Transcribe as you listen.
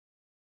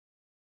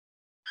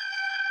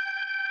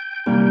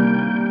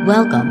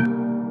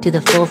Welcome to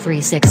the Full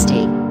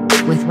 360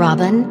 with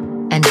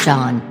Robin and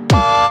John.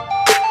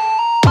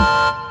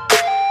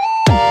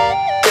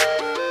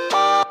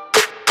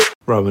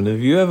 Robin, have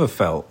you ever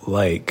felt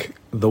like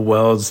the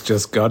world's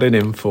just got it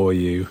in for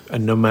you,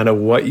 and no matter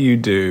what you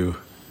do,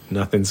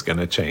 nothing's going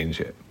to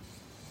change it?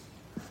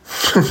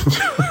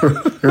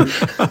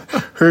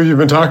 Who have you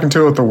been talking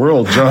to at the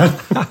world, John?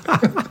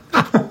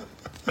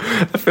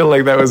 I feel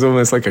like that was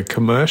almost like a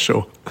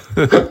commercial.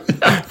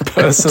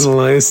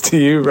 Personalized to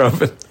you,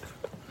 Robin.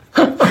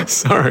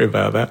 Sorry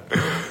about that.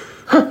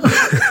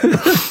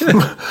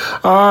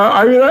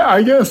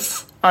 I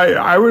guess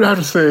I would have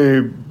to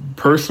say,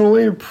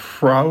 personally,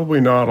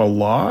 probably not a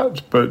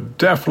lot, but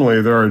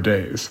definitely there are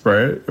days,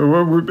 right?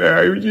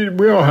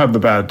 We all have the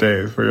bad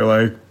days where you're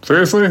like,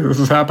 seriously, this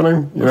is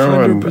happening?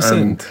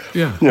 100%.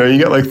 Yeah. You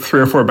get like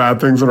 3 or 4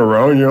 bad things in a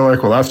row, and you're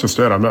like, well, that's just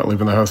it. I'm not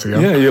leaving the house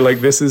again. Yeah, you're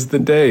like, this is the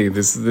day.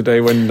 This is the day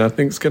when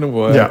nothing's going to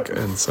work,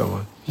 and so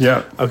on.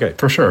 Yeah. Okay.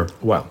 For sure.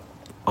 Well,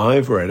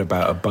 I've read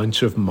about a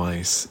bunch of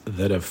mice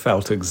that have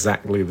felt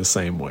exactly the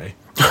same way.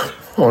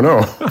 Oh, no.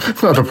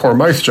 Not the poor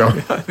mice,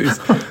 John.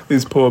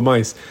 These poor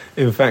mice.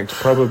 In fact,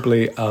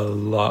 probably a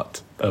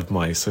lot of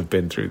mice have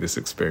been through this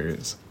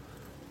experience.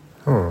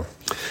 Oh.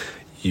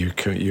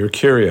 You're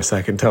curious,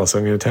 I can tell, so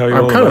I'm going to tell you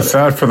all I'm kind of about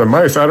sad for the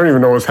mice. I don't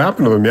even know what's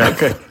happened to them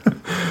yet. Okay.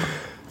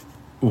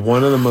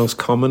 One of the most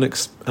common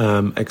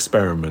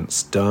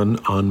experiments done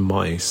on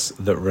mice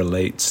that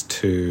relates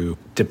to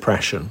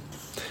depression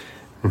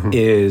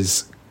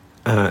is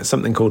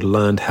something called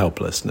learned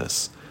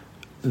helplessness.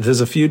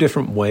 There's a few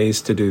different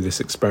ways to do this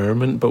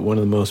experiment, but one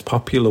of the most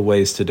popular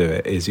ways to do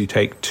it is you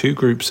take 2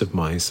 groups of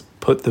mice,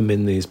 put them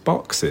in these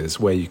boxes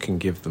where you can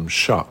give them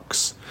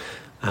shocks,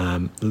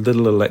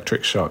 little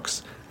electric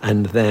shocks,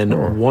 and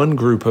then one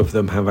group of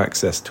them have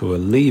access to a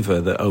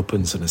lever that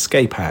opens an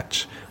escape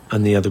hatch,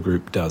 and the other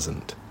group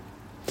doesn't.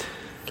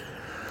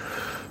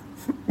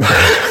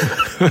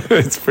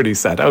 It's pretty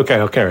sad. Okay,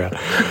 I'll carry on.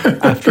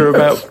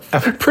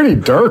 Pretty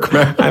dark,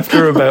 man.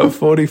 After about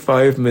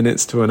 45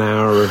 minutes to an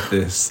hour of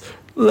this,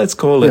 let's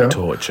call it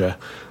torture,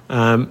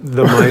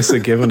 the mice are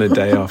given a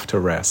day off to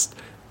rest.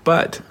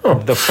 But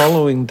the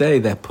following day,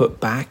 they're put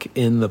back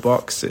in the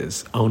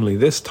boxes. Only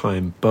this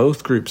time,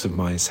 both groups of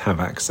mice have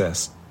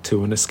access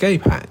to an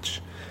escape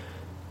hatch.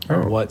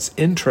 What's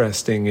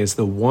interesting is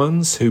the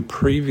ones who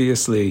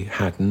previously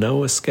had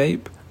no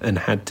escape and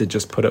had to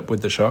just put up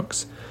with the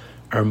shocks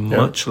are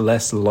much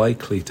less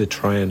likely to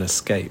try and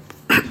escape.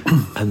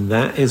 And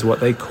that is what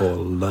they call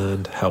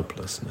learned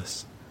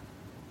helplessness.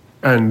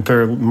 And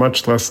they're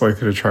much less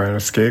likely to try and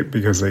escape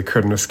because they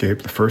couldn't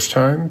escape the first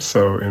time.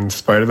 So in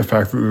spite of the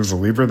fact that there's a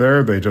lever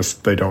there, they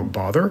don't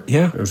bother.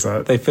 Yeah. Is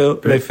that they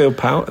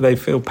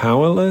feel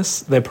powerless.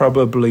 They're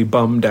probably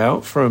bummed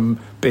out from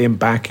being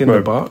back in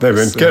the box. They've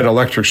been getting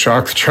electric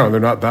shocks, John. They're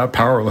not that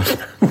powerless.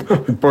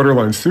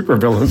 Borderline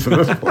supervillains at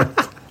this point.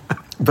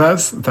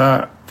 That's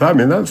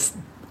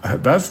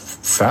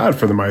sad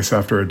for the mice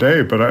after a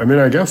day. But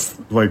I guess,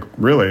 like,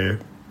 really,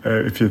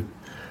 if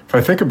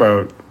I think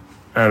about,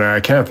 and I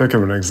can't think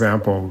of an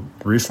example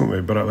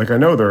recently, but I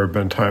know there have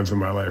been times in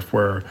my life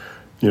where,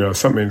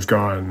 something's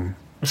gone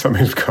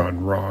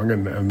wrong,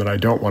 and that I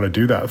don't want to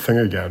do that thing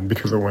again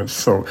because it went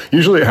so.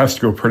 Usually it has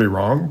to go pretty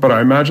wrong, but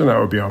I imagine that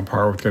would be on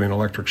par with getting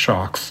electric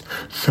shocks.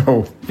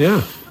 So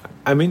yeah,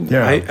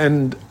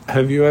 and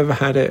have you ever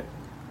had it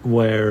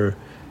where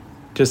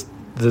just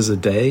there's a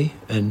day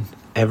and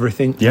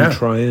everything you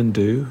try and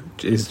do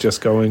is just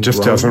going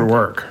wrong? Doesn't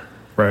work,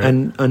 right?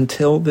 And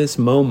until this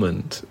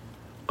moment,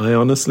 I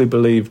honestly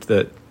believed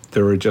that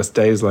there are just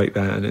days like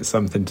that, and it's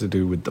something to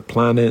do with the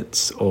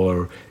planets,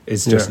 or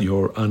it's just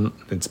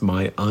it's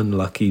my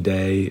unlucky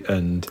day,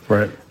 and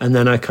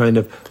then I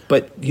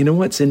but you know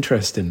what's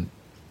interesting?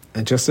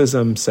 And just as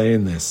I'm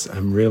saying this,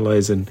 I'm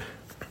realizing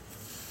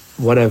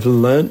what I've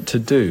learned to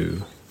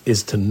do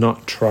is to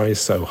not try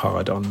so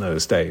hard on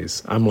those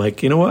days. I'm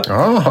like, you know what?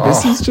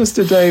 This is just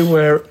a day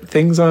where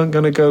things aren't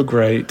going to go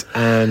great,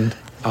 and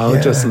I'll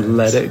just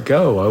let it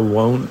go. I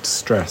won't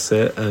stress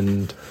it,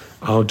 and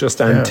I'll just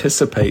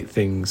anticipate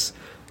things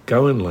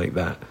going like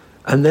that.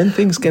 And then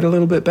things get a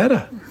little bit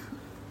better.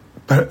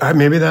 But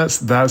maybe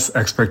that's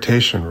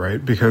expectation,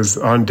 right? Because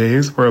on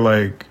days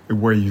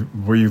where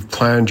you've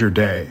planned your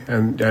day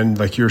and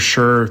like you're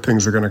sure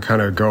things are going to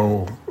kind of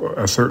go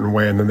a certain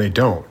way and then they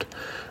don't,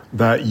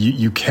 that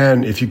you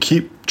can, if you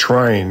keep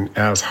trying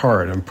as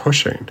hard and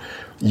pushing,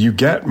 you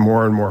get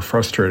more and more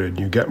frustrated,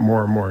 you get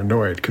more and more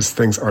annoyed because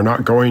things are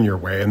not going your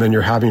way, and then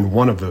you're having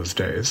one of those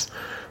days.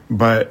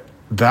 But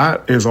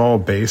that is all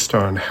based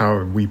on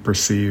how we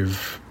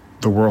perceive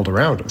the world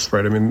around us,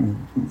 right?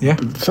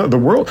 So the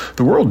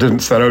world didn't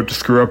set out to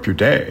screw up your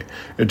day.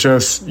 It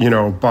just,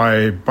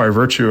 by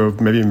virtue of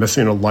maybe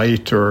missing a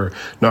light or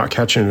not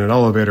catching an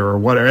elevator or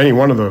whatever, any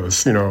one of those,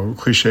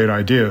 cliched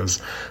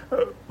ideas,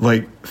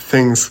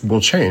 things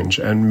will change,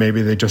 and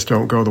maybe they just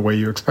don't go the way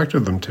you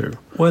expected them to.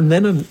 Well,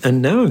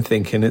 and now I'm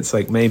thinking it's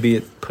like maybe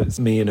it puts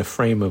me in a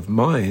frame of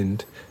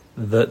mind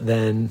that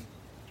then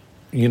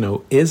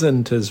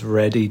isn't as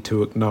ready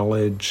to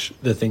acknowledge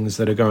the things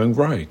that are going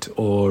right,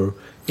 or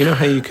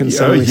how you can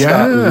suddenly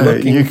start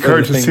looking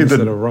for the things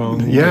that are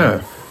wrong.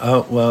 Yeah.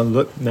 Oh, well,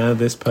 look, now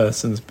this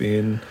person's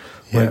being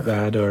like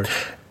that, or...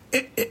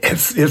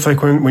 It's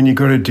like when you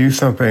go to do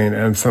something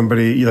and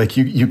somebody, like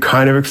you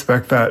kind of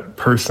expect that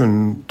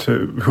person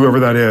to, whoever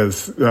that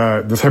is,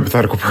 this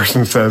hypothetical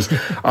person says,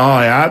 oh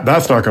yeah,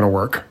 that's not going to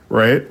work,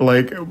 right?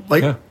 Like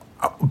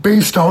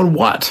based on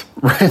what,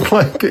 right?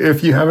 Like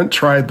if you haven't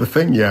tried the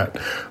thing yet,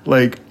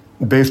 like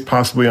based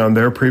possibly on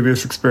their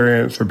previous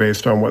experience or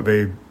based on what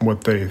they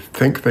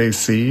think they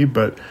see,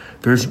 but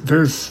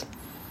there's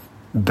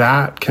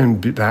that can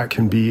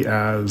be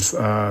as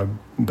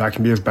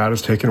bad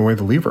as taking away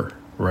the lever.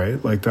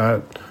 Right, like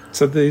that.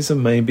 So these are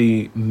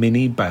maybe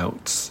mini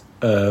bouts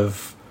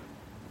of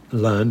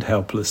learned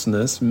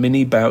helplessness,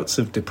 mini bouts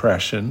of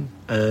depression,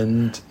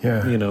 and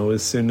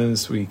as soon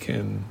as we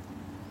can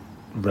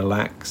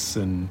relax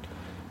and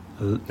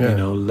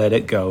let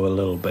it go a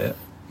little bit,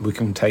 we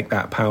can take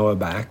that power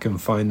back and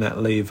find that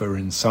lever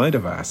inside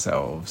of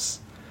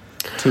ourselves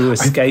to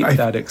escape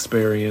that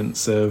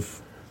experience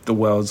of the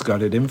world's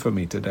got it in for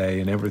me today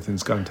and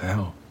everything's gone to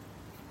hell.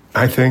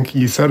 I think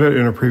you said it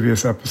in a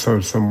previous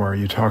episode somewhere.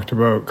 You talked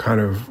about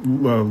kind of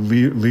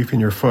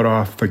leaping your foot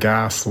off the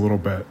gas a little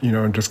bit,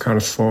 and just kind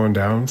of slowing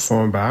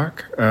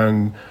back.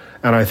 And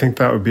I think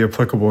that would be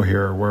applicable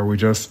here, where we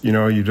just,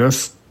 you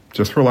just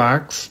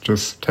relax,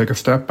 just take a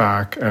step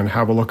back and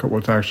have a look at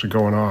what's actually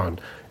going on,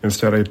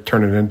 instead of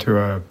turning it into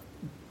a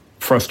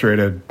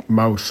frustrated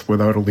mouse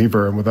without a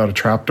lever and without a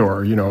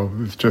trapdoor.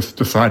 It's just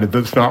decided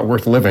that it's not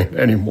worth living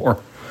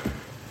anymore.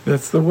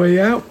 That's the way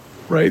out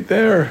right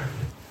there.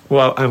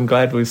 Well, I'm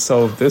glad we've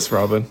solved this,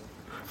 Robin.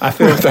 I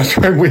feel that's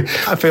right.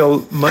 I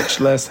feel much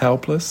less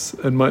helpless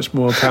and much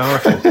more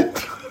powerful.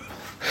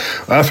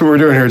 That's what we're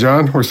doing here,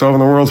 John. We're solving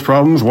the world's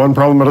problems one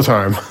problem at a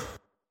time.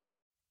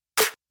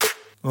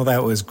 Well,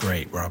 that was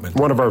great, Robin.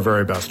 One of our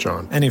very best,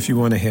 John. And if you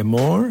want to hear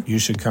more, you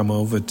should come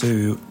over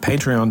to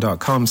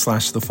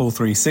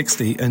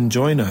patreon.com/thefull360 and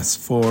join us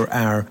for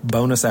our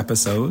bonus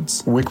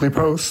episodes, weekly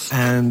posts,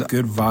 and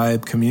good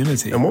vibe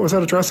community. And what was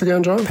that address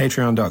again, John?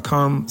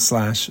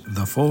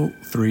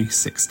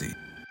 patreon.com/thefull360.